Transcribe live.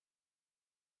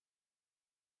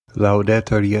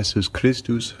Laudetur Jesus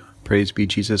Christus. Praise be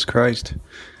Jesus Christ.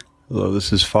 Hello,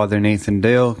 this is Father Nathan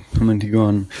Dail coming to you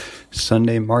on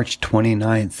Sunday, March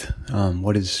 29th,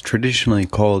 what is traditionally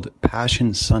called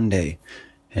Passion Sunday.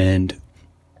 And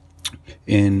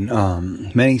in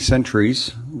many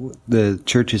centuries, the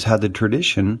church has had the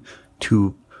tradition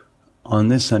to, on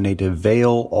this Sunday, to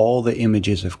veil all the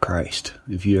images of Christ.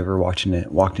 If you ever walked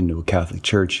into a Catholic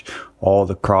church, all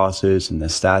the crosses and the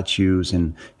statues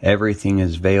and everything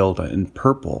is veiled in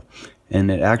purple. And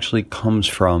it actually comes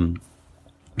from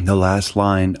the last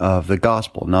line of the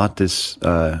gospel, not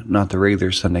the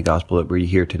regular Sunday gospel that we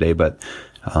hear today, but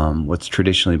what's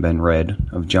traditionally been read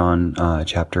of John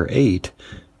chapter 8,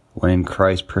 when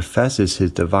Christ professes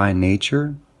his divine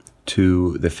nature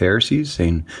to the Pharisees,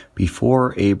 saying,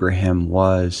 "Before Abraham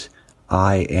was,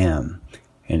 I am."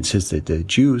 And it says that the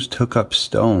Jews took up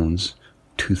stones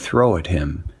to throw at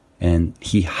him, and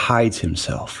he hides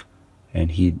himself,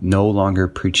 and he no longer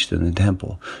preached in the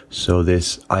temple. So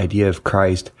this idea of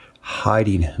Christ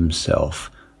hiding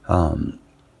himself,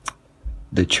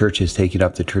 the church has taken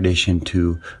up the tradition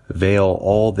to veil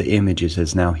all the images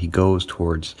as now he goes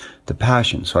towards the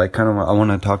Passion. So I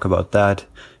want to talk about that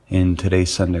in today's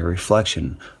Sunday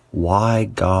reflection, why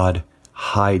God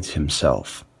hides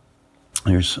himself.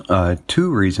 There's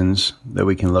two reasons that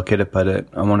we can look at it, but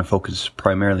I want to focus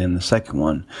primarily on the second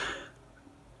one.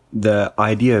 The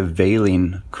idea of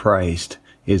veiling Christ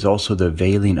is also the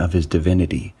veiling of his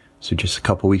divinity. So just a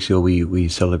couple weeks ago, we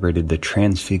celebrated the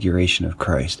transfiguration of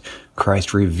Christ.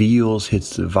 Christ reveals his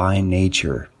divine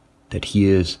nature, that he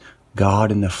is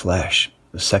God in the flesh,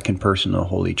 the second person of the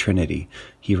Holy Trinity.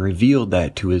 He revealed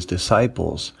that to his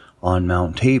disciples on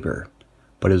Mount Tabor,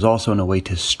 but is also in a way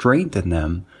to strengthen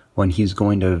them when he's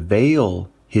going to veil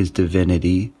his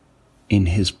divinity in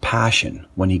his passion,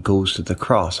 when he goes to the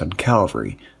cross on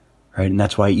Calvary, right? And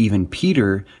that's why even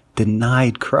Peter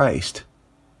denied Christ.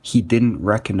 He didn't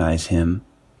recognize him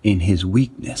in his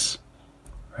weakness,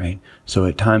 right? So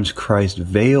at times Christ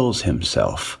veils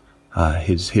himself,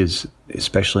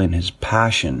 especially in his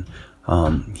passion.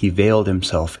 He veiled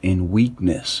himself in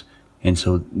weakness. And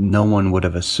so no one would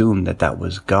have assumed that that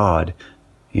was God,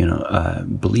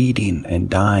 bleeding and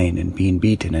dying and being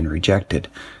beaten and rejected.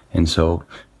 And so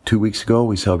 2 weeks ago,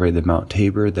 we celebrated Mount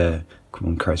Tabor,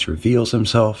 when Christ reveals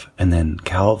himself, and then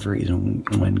Calvary is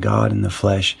when God in the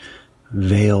flesh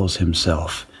veils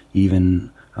himself,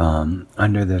 even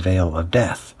under the veil of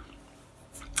death.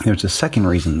 There's a second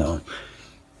reason, though.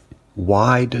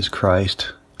 Why does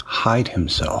Christ hide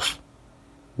himself?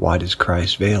 Why does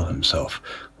Christ veil himself?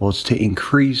 Well, it's to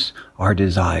increase our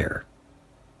desire.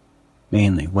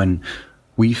 Mainly, when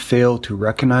we fail to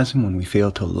recognize him, when we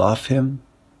fail to love him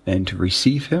and to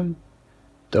receive him,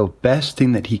 the best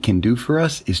thing that he can do for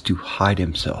us is to hide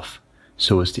himself,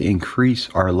 so as to increase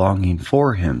our longing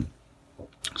for him.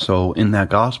 So in that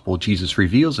gospel, Jesus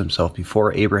reveals himself.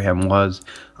 Before Abraham was,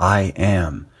 I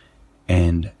am.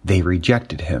 And they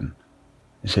rejected him.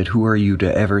 They said, "Who are you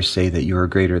to ever say that you are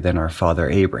greater than our father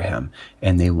Abraham?"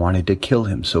 And they wanted to kill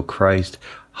him. So Christ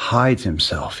hides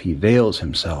himself. He veils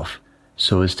himself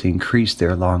so as to increase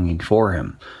their longing for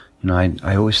him.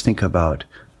 I always think about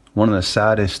one of the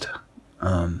saddest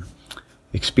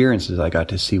experiences I got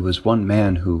to see was one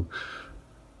man who,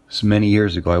 many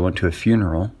years ago, I went to a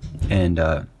funeral, and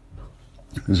there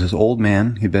was this old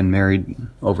man. He'd been married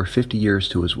over 50 years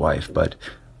to his wife, but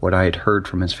what I had heard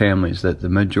from his family is that the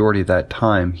majority of that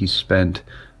time he spent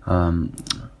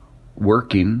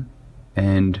working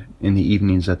and in the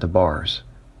evenings at the bars.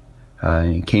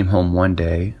 He came home one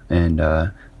day, and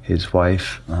his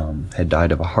wife had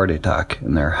died of a heart attack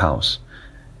in their house.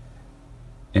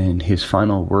 And his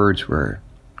final words were,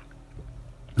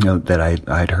 that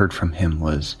I'd heard from him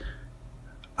was,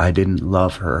 "I didn't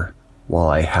love her while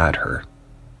I had her.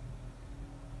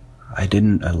 I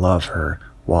didn't love her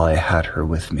while I had her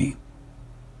with me."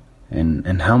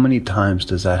 And how many times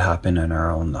does that happen in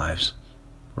our own lives,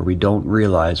 where we don't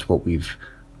realize what we've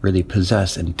really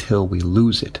possessed until we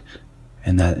lose it,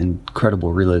 and that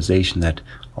incredible realization that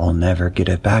I'll never get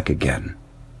it back again,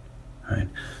 right?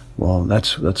 Well,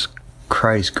 that's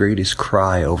Christ's greatest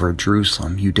cry over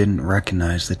Jerusalem. You didn't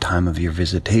recognize the time of your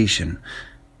visitation.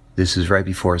 This is right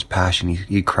before his passion.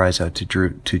 He cries out to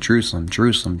Jerusalem,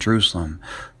 "Jerusalem, Jerusalem,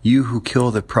 you who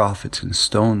kill the prophets and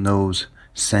stone those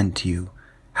sent to you.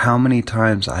 How many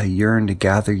times I yearn to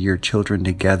gather your children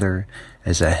together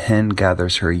as a hen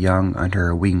gathers her young under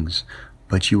her wings,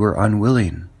 but you were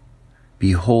unwilling.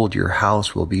 Behold, your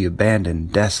house will be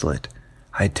abandoned, desolate.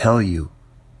 I tell you,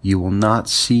 you will not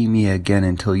see me again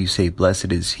until you say,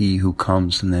 Blessed is he who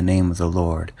comes in the name of the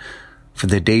Lord. For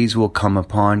the days will come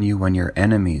upon you when your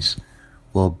enemies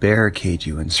will barricade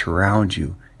you and surround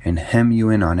you and hem you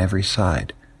in on every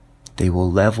side. They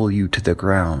will level you to the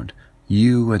ground,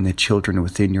 you and the children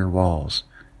within your walls.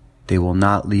 They will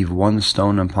not leave one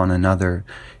stone upon another,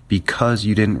 because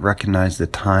you didn't recognize the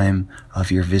time of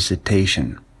your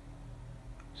visitation.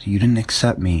 So you didn't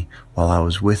accept me while I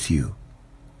was with you.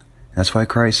 That's why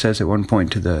Christ says at one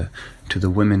point to the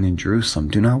women in Jerusalem,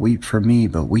 do not weep for me,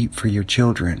 but weep for your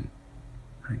children.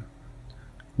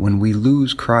 When we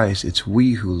lose Christ, it's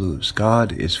we who lose.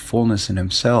 God is fullness in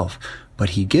himself,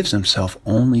 but he gives himself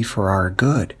only for our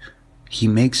good. He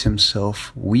makes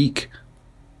himself weak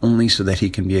only so that he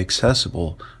can be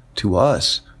accessible to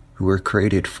us who were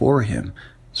created for him.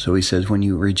 So he says, when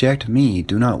you reject me,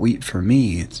 do not weep for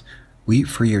me. It's weep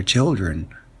for your children,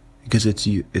 because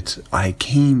I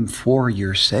came for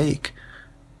your sake.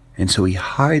 And so he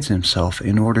hides himself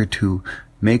in order to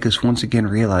make us once again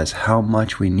realize how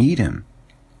much we need him,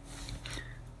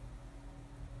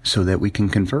 so that we can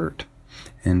convert.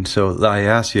 And so I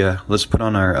ask you, let's put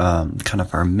on our kind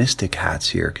of our mystic hats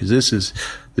here, because this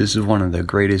is one of the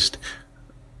greatest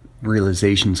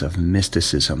realizations of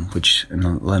mysticism, which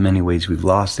in many ways we've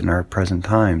lost in our present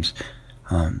times.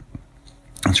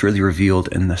 It's really revealed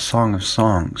in the Song of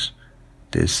Songs.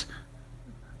 This,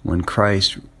 when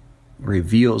Christ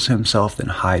reveals himself and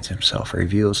hides himself,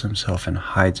 reveals himself and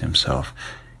hides himself,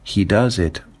 he does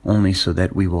it only so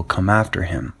that we will come after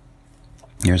him.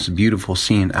 There's a beautiful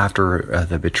scene after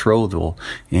the betrothal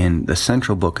in the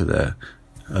central book of the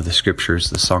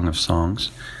scriptures, the Song of Songs,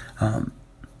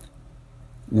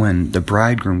 when the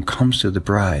bridegroom comes to the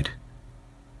bride,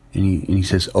 and he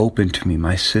says, open to me,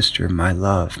 my sister, my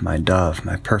love, my dove,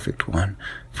 my perfect one,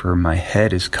 for my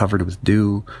head is covered with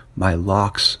dew, my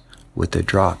locks with the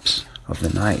drops of the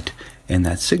night. And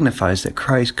that signifies that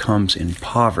Christ comes in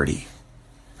poverty.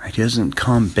 Right? He doesn't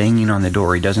come banging on the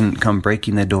door. He doesn't come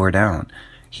breaking the door down.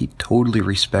 He totally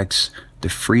respects the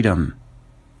freedom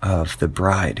of the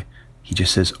bride. He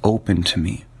just says, open to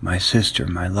me, my sister,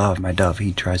 my love, my dove.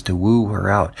 He tries to woo her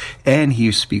out. And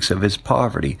he speaks of his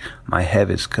poverty. My head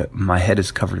is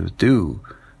covered with dew,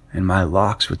 and my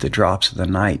locks with the drops of the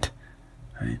night.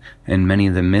 Right? And many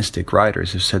of the mystic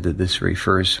writers have said that this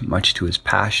refers much to his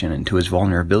passion and to his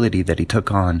vulnerability that he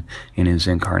took on in his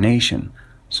incarnation.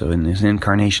 So in his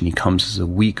incarnation, he comes as a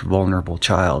weak, vulnerable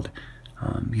child.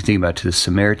 You think about to the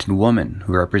Samaritan woman,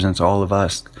 who represents all of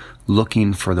us,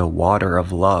 looking for the water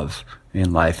of love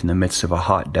in life in the midst of a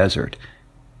hot desert.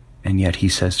 And yet he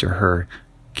says to her,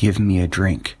 give me a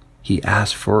drink. He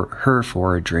asks for her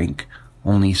for a drink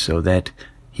only so that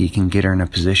he can get her in a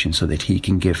position so that he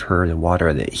can give her the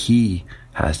water that he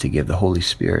has to give, the Holy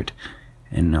Spirit.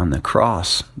 And on the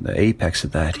cross, the apex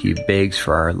of that, he begs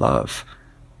for our love,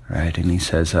 right? And he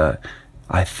says,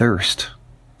 I thirst.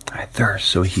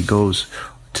 So he goes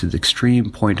to the extreme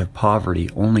point of poverty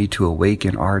only to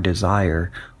awaken our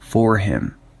desire for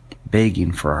him,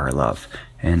 begging for our love.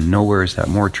 And nowhere is that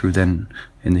more true than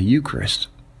in the Eucharist,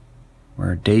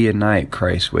 where day and night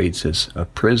Christ waits as a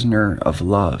prisoner of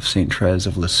love. St. Therese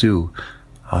of Lisieux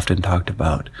often talked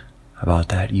about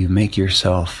that. You make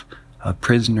yourself a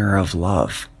prisoner of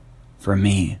love for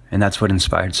me. And that's what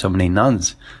inspired so many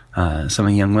nuns, so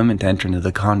many young women to enter into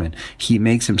the convent. He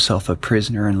makes himself a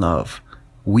prisoner in love,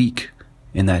 weak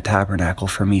in that tabernacle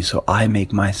for me, so I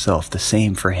make myself the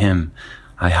same for him.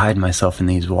 I hide myself in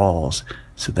these walls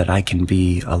so that I can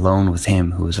be alone with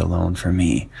him who is alone for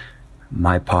me,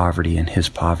 my poverty and his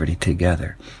poverty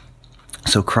together.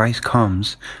 So Christ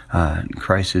comes,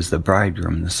 Christ is the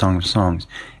bridegroom, the Song of Songs,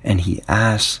 and he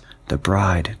asks the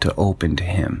bride to open to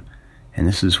him. And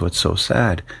this is what's so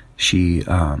sad. She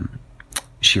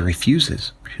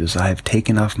refuses. She says, I have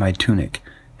taken off my tunic.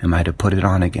 Am I to put it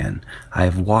on again? I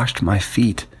have washed my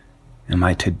feet. Am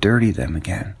I to dirty them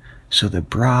again? So the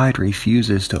bride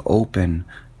refuses to open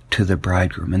to the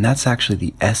bridegroom. And that's actually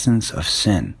the essence of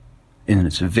sin. In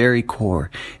its very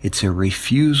core, it's a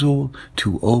refusal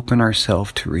to open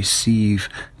ourselves to receive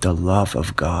the love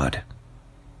of God.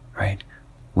 Right?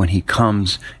 When he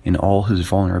comes in all his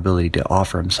vulnerability to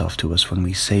offer himself to us, when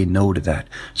we say no to that.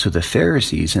 So the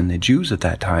Pharisees and the Jews at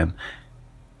that time,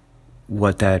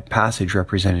 what that passage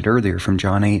represented earlier from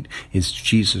John 8 is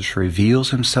Jesus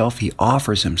reveals himself, he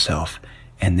offers himself,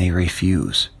 and they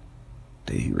refuse.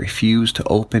 They refuse to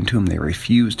open to him, they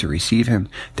refuse to receive him,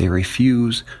 they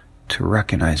refuse to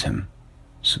recognize him.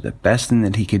 So the best thing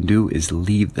that he can do is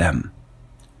leave them.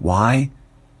 Why?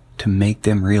 To make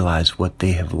them realize what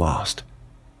they have lost.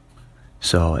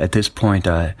 So at this point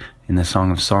in the Song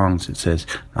of Songs, it says,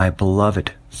 my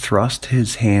beloved thrust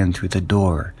his hand through the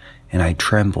door, and I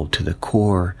trembled to the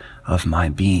core of my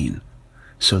being.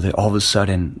 So that all of a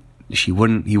sudden, he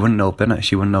wouldn't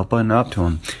open up to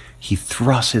him. He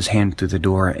thrusts his hand through the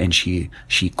door and she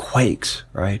quakes,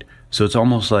 right? So it's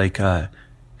almost like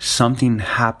something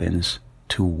happens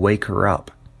to wake her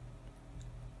up.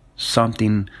 Some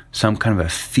kind of a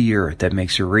fear that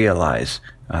makes her realize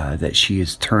that she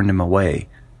has turned him away.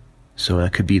 So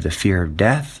it could be the fear of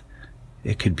death.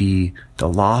 It could be the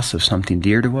loss of something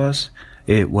dear to us.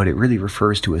 What it really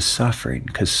refers to is suffering,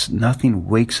 because nothing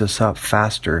wakes us up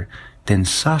faster than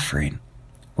suffering.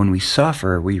 When we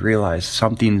suffer, we realize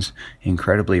something's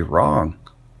incredibly wrong,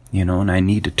 and I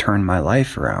need to turn my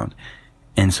life around.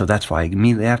 And so that's why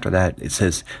immediately after that, it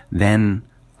says, then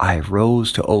I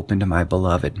rose to open to my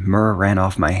beloved. Myrrh ran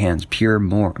off my hands, pure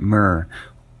myrrh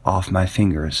off my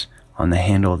fingers on the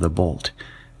handle of the bolt.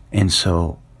 And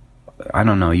so, I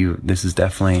don't know, this is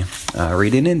definitely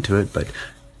reading into it, but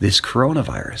this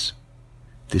coronavirus,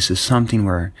 this is something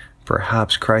where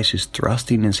perhaps Christ is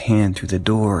thrusting his hand through the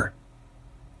door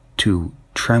to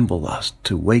tremble us,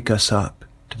 to wake us up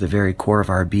to the very core of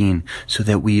our being, so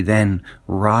that we then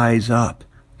rise up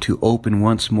to open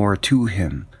once more to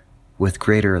him with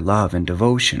greater love and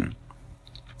devotion.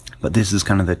 But this is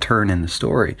kind of the turn in the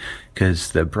story,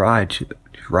 because the bride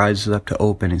rises up to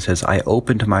open and says, I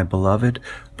opened to my beloved,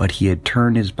 but he had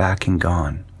turned his back and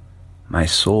gone. My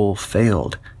soul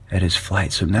failed at his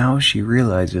flight. So now she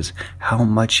realizes how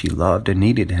much she loved and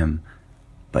needed him,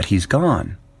 but he's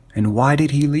gone. And why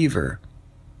did he leave her?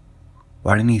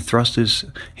 Why didn't he thrust his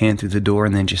hand through the door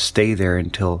and then just stay there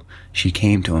until she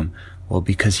came to him? Well,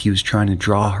 because he was trying to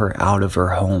draw her out of her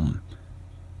home,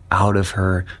 out of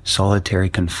her solitary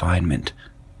confinement,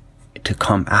 to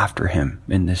come after him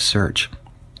in this search.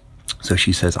 So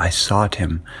she says, I sought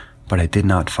him, but I did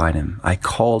not find him. I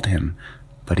called him,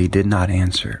 but he did not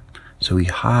answer. So he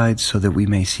hides so that we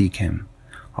may seek him.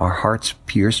 Our hearts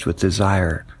pierced with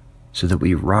desire so that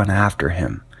we run after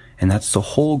him. And that's the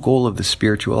whole goal of the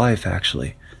spiritual life,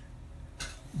 actually,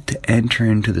 to enter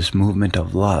into this movement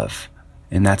of love.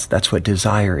 And that's what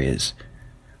desire is.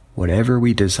 Whatever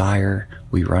we desire,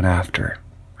 we run after.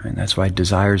 And that's why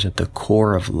desire is at the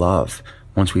core of love.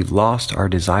 Once we've lost our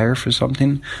desire for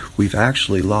something, we've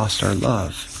actually lost our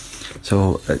love.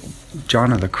 So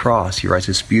John of the Cross, he writes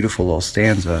this beautiful little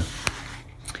stanza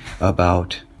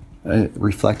about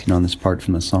reflecting on this part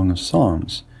from the Song of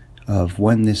Songs, of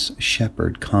when this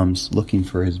shepherd comes looking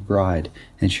for his bride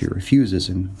and she refuses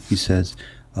him. He says,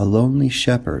 a lonely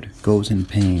shepherd goes in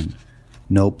pain,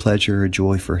 no pleasure or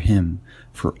joy for him,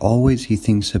 for always he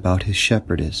thinks about his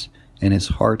shepherdess, and his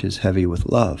heart is heavy with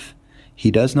love.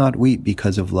 He does not weep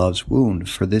because of love's wound,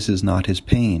 for this is not his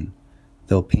pain,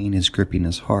 though pain is gripping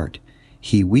his heart.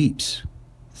 He weeps,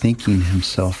 thinking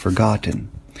himself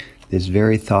forgotten. This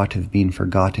very thought of being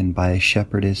forgotten by a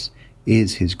shepherdess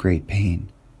is his great pain.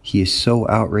 He is so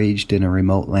outraged in a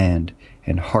remote land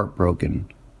and heartbroken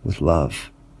with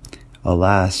love.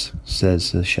 Alas,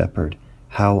 says the shepherd,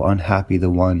 how unhappy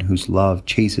the one whose love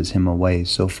chases him away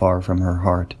so far from her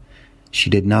heart. She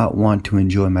did not want to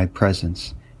enjoy my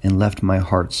presence and left my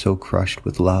heart so crushed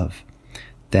with love.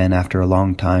 Then, after a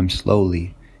long time,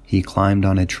 slowly, he climbed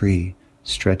on a tree,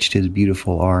 stretched his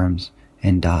beautiful arms,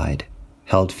 and died,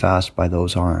 held fast by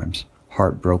those arms,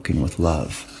 heartbroken with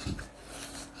love.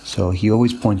 So he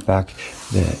always points back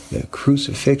that the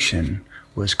crucifixion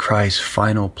was Christ's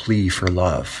final plea for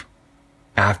love.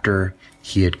 After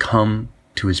he had come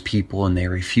to his people and they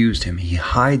refused him, he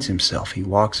hides himself. He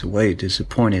walks away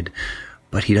disappointed,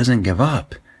 but he doesn't give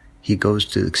up. He goes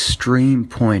to the extreme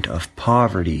point of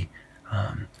poverty,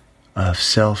 of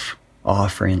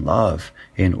self-offering love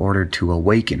in order to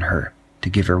awaken her, to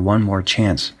give her one more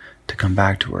chance to come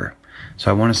back to her.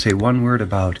 So I want to say one word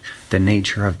about the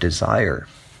nature of desire.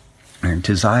 And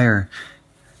desire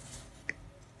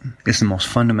is the most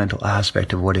fundamental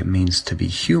aspect of what it means to be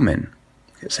human,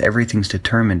 because everything's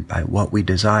determined by what we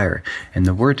desire. And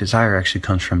the word desire actually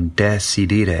comes from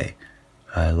decidere,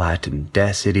 Latin,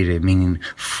 decidere, meaning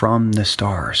from the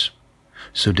stars.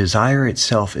 So desire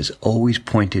itself is always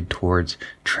pointed towards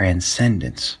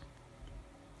transcendence,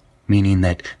 meaning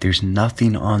that there's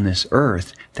nothing on this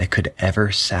earth that could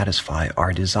ever satisfy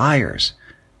our desires.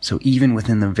 So even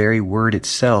within the very word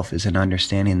itself is an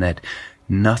understanding that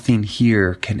nothing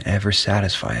here can ever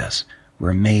satisfy us.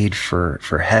 We're made for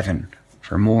heaven,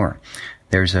 for more.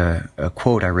 There's a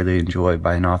quote I really enjoy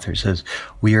by an author. It says,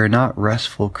 we are not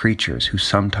restful creatures who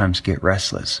sometimes get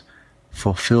restless,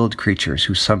 fulfilled creatures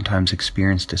who sometimes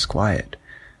experience disquiet.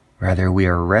 Rather, we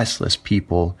are restless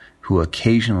people who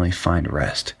occasionally find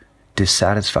rest,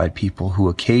 dissatisfied people who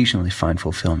occasionally find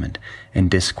fulfillment,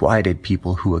 and disquieted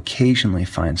people who occasionally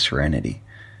find serenity.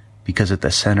 because at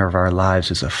the center of our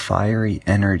lives is a fiery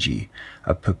energy,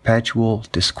 a perpetual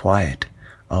disquiet,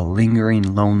 a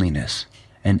lingering loneliness,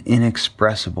 an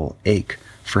inexpressible ache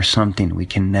for something we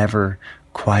can never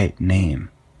quite name.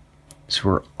 So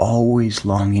we're always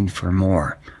longing for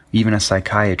more. Even a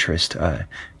psychiatrist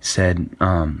said,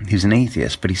 he was an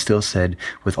atheist, but he still said,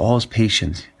 with all his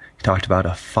patience, he talked about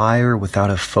a fire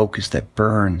without a focus that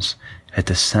burns at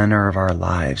the center of our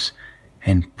lives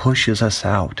and pushes us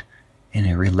out in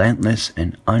a relentless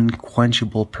and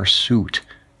unquenchable pursuit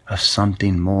of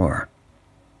something more.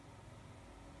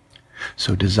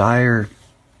 So desire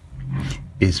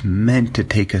is meant to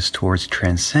take us towards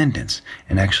transcendence,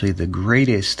 and actually the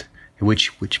greatest,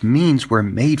 which means we're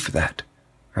made for that,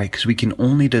 right? Because we can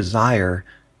only desire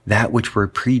that which we're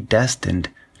predestined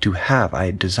to have.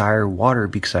 I desire water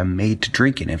because I'm made to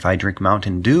drink it. If I drink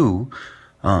Mountain Dew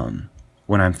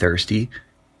when I'm thirsty,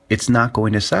 it's not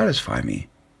going to satisfy me,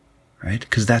 right?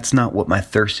 Because that's not what my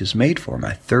thirst is made for.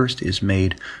 My thirst is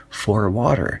made for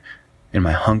water, and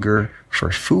my hunger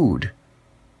for food,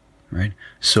 right?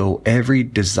 So every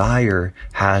desire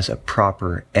has a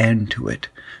proper end to it.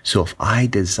 So if I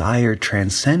desire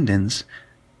transcendence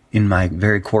in my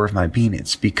very core of my being,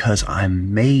 it's because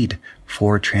I'm made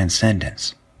for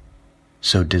transcendence.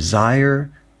 So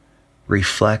desire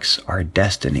reflects our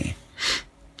destiny.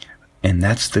 And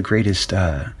that's the greatest,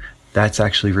 that's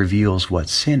actually reveals what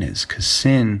sin is. Because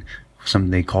sin,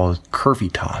 something they call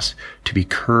curvitas, to be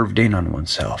curved in on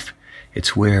oneself.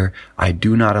 It's where I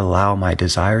do not allow my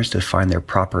desires to find their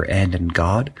proper end in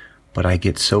God, but I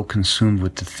get so consumed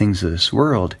with the things of this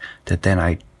world that then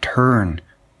I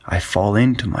fall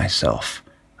into myself,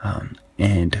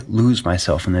 and lose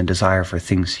myself in the desire for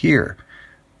things here,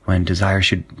 when desire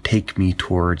should take me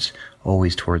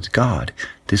always towards God.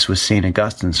 This was St.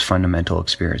 Augustine's fundamental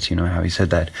experience. You know how he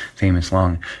said that famous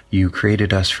line, "You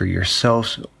created us for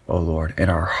yourselves, O Lord, and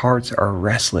our hearts are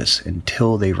restless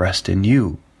until they rest in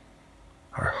you."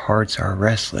 Our hearts are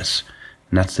restless.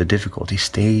 And that's the difficulty,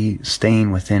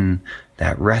 staying within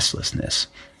that restlessness.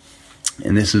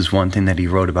 And this is one thing that he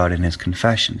wrote about in his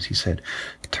Confessions. He said,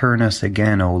 "Turn us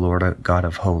again, O Lord God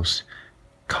of hosts.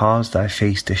 Cause thy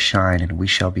face to shine, and we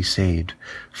shall be saved.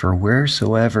 For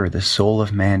wheresoever the soul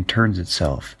of man turns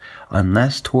itself,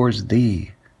 unless towards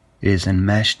thee, it is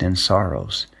enmeshed in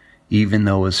sorrows, even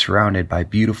though it is surrounded by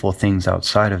beautiful things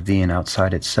outside of thee and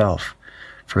outside itself.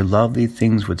 For lovely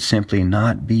things would simply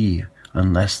not be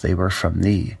unless they were from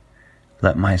thee.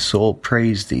 Let my soul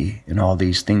praise thee in all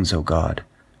these things, O God,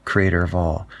 creator of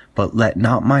all. But let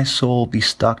not my soul be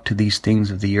stuck to these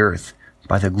things of the earth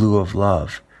by the glue of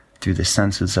love through the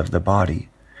senses of the body.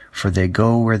 For they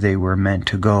go where they were meant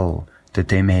to go, that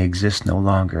they may exist no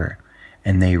longer.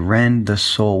 And they rend the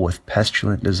soul with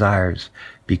pestilent desires,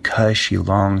 because she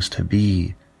longs to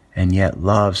be, and yet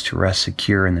loves to rest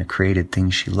secure in the created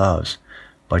things she loves.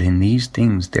 But in these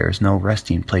things there is no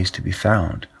resting place to be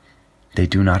found. They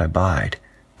do not abide,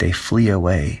 they flee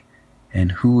away.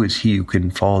 And who is he who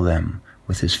can follow them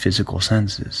with his physical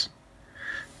senses?"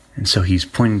 And so he's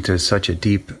pointing to such a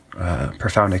deep,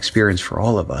 profound experience for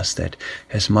all of us, that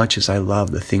as much as I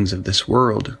love the things of this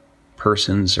world,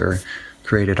 persons or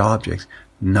created objects,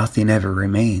 nothing ever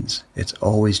remains. It's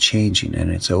always changing and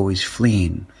it's always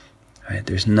fleeing. Right?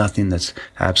 There's nothing that's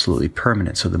absolutely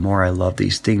permanent. So the more I love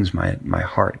these things, my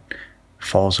heart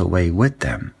falls away with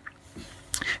them.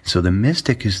 So the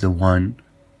mystic is the one,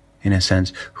 in a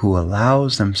sense, who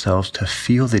allows themselves to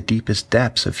feel the deepest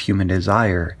depths of human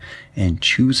desire and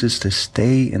chooses to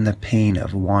stay in the pain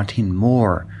of wanting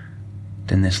more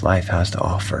than this life has to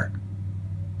offer.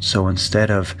 So instead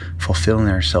of fulfilling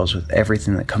ourselves with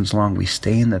everything that comes along, we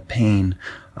stay in the pain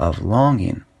of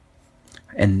longing.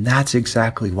 And that's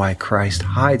exactly why Christ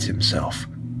hides himself.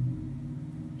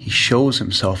 He shows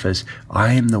himself as,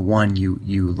 I am the one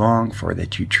you long for,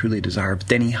 that you truly desire. But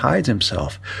then he hides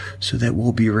himself so that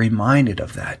we'll be reminded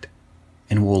of that.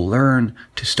 And we'll learn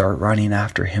to start running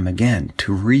after him again,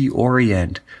 to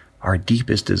reorient our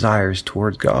deepest desires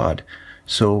towards God.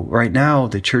 So right now,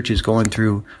 the church is going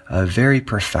through a very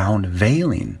profound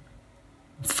veiling.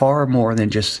 Far more than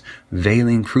just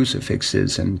veiling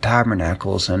crucifixes and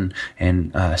tabernacles and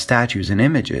statues and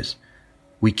images.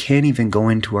 We can't even go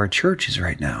into our churches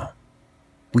right now.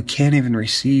 We can't even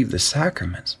receive the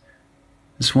sacraments.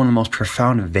 This is one of the most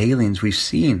profound veilings we've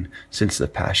seen since the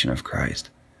Passion of Christ.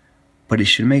 But it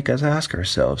should make us ask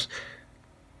ourselves,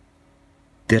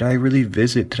 did I really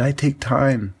visit? Did I take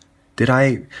time? Did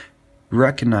I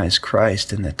recognize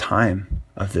Christ in the time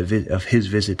of his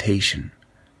visitation?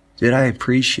 Did I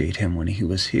appreciate him when he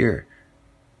was here?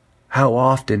 How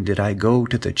often did I go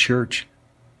to the church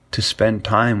to spend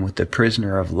time with the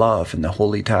prisoner of love in the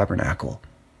holy tabernacle?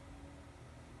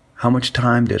 How much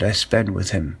time did I spend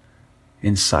with him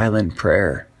in silent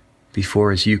prayer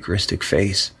before his Eucharistic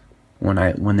face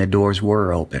when the doors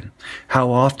were open?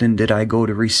 How often did I go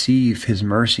to receive his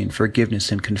mercy and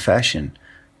forgiveness and confession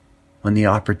when the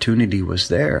opportunity was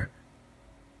there?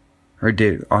 Or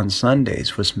on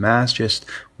Sundays, was Mass just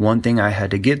one thing I had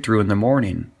to get through in the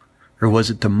morning? Or was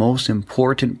it the most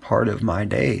important part of my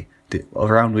day,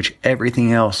 around which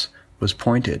everything else was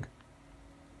pointed?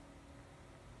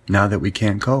 Now that we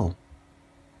can't go.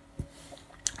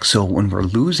 So when we're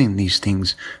losing these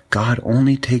things, God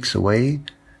only takes away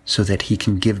so that he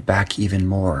can give back even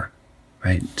more,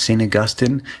 right? St.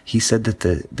 Augustine, he said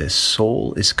that the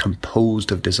soul is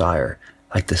composed of desire,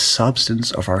 like the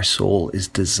substance of our soul is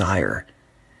desire,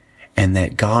 and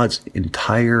that God's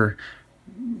entire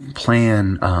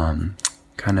plan,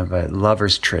 kind of a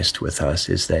lover's tryst with us,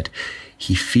 is that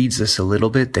he feeds us a little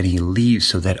bit, then he leaves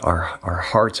so that our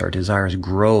hearts, our desires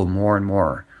grow more and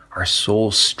more, our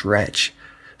souls stretch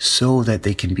so that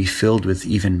they can be filled with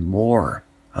even more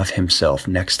of himself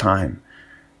next time,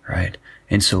 right?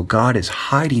 And so God is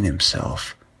hiding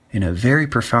himself in a very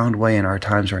profound way in our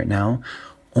times right now,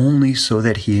 only so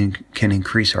that he can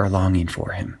increase our longing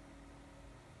for him.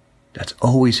 That's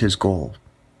always his goal,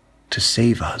 to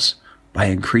save us by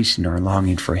increasing our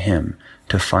longing for him,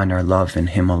 to find our love in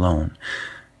him alone.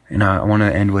 And I want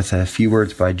to end with a few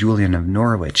words by Julian of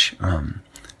Norwich,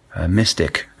 a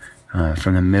mystic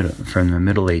from the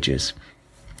Middle Ages.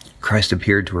 Christ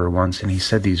appeared to her once and he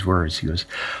said these words. He goes,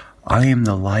 "I am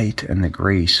the light and the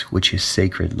grace which is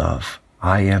sacred love.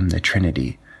 I am the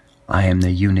Trinity. I am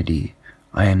the unity.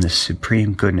 I am the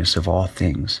supreme goodness of all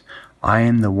things. I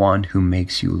am the one who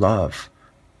makes you love.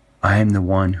 I am the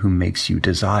one who makes you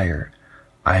desire.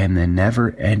 I am the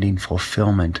never-ending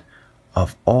fulfillment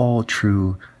of all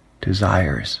true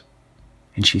desires."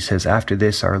 And she says, after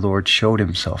this our Lord showed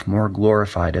himself more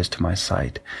glorified as to my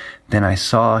sight. Then I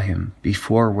saw him,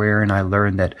 before wherein I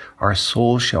learned that our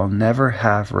soul shall never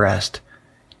have rest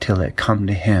till it come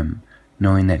to him,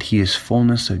 knowing that he is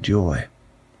fullness of joy.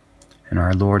 And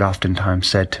our Lord oftentimes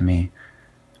said to me,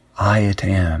 I it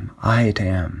am, I it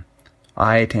am,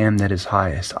 I it am that is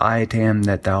highest, I it am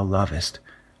that thou lovest,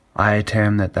 I it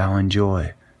am that thou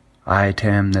enjoy, I it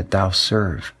am that thou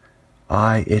serve,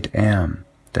 I it am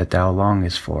that thou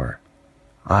longest for,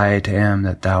 I it am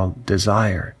that thou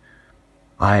desire,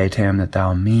 I it am that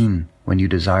thou mean when you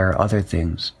desire other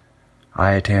things,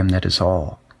 I it am that is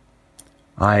all,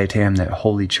 I it am that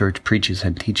Holy Church preaches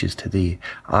and teaches to thee,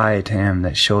 I it am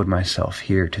that showed myself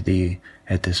here to thee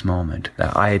at this moment,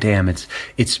 that I it am,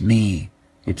 it's me,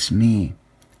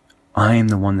 I am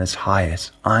the one that's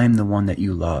highest, I'm the one that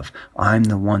you love, I'm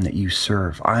the one that you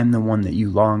serve, I'm the one that you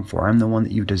long for, I'm the one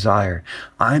that you desire,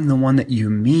 I'm the one that you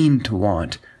mean to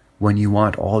want when you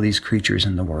want all these creatures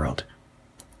in the world,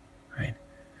 right?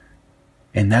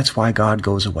 And that's why God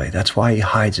goes away, that's why he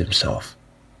hides himself,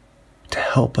 to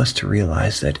help us to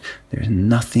realize that there's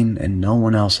nothing and no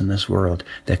one else in this world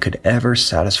that could ever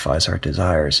satisfy our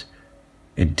desires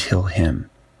until him.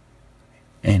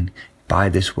 And by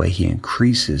this way, he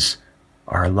increases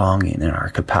our longing and our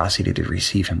capacity to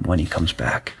receive him when he comes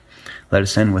back. Let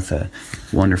us end with a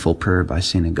wonderful prayer by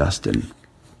St. Augustine.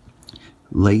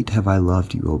 Late have I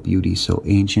loved you, O beauty so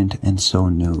ancient and so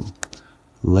new.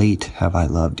 Late have I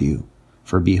loved you,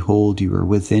 for behold, you were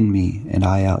within me, and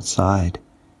I outside.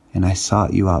 And I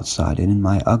sought you outside, and in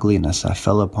my ugliness I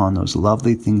fell upon those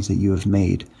lovely things that you have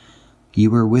made.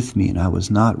 You were with me, and I was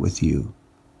not with you.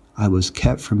 I was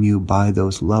kept from you by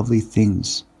those lovely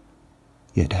things.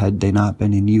 Yet had they not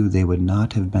been in you, they would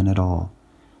not have been at all.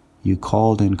 You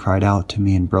called and cried out to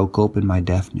me and broke open my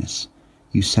deafness.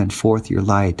 You sent forth your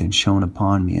light and shone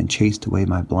upon me and chased away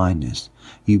my blindness.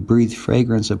 You breathed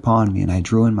fragrance upon me and I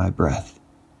drew in my breath.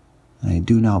 And I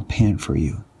do now pant for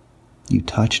you. You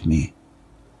touched me,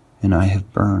 and I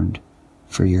have burned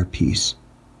for your peace.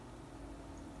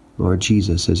 Lord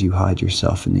Jesus, as you hide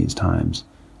yourself in these times,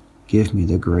 give me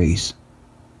the grace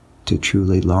to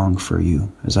truly long for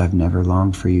you as I've never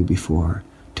longed for you before,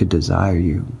 to desire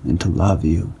you and to love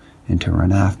you and to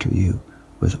run after you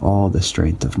with all the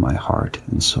strength of my heart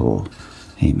and soul.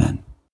 Amen.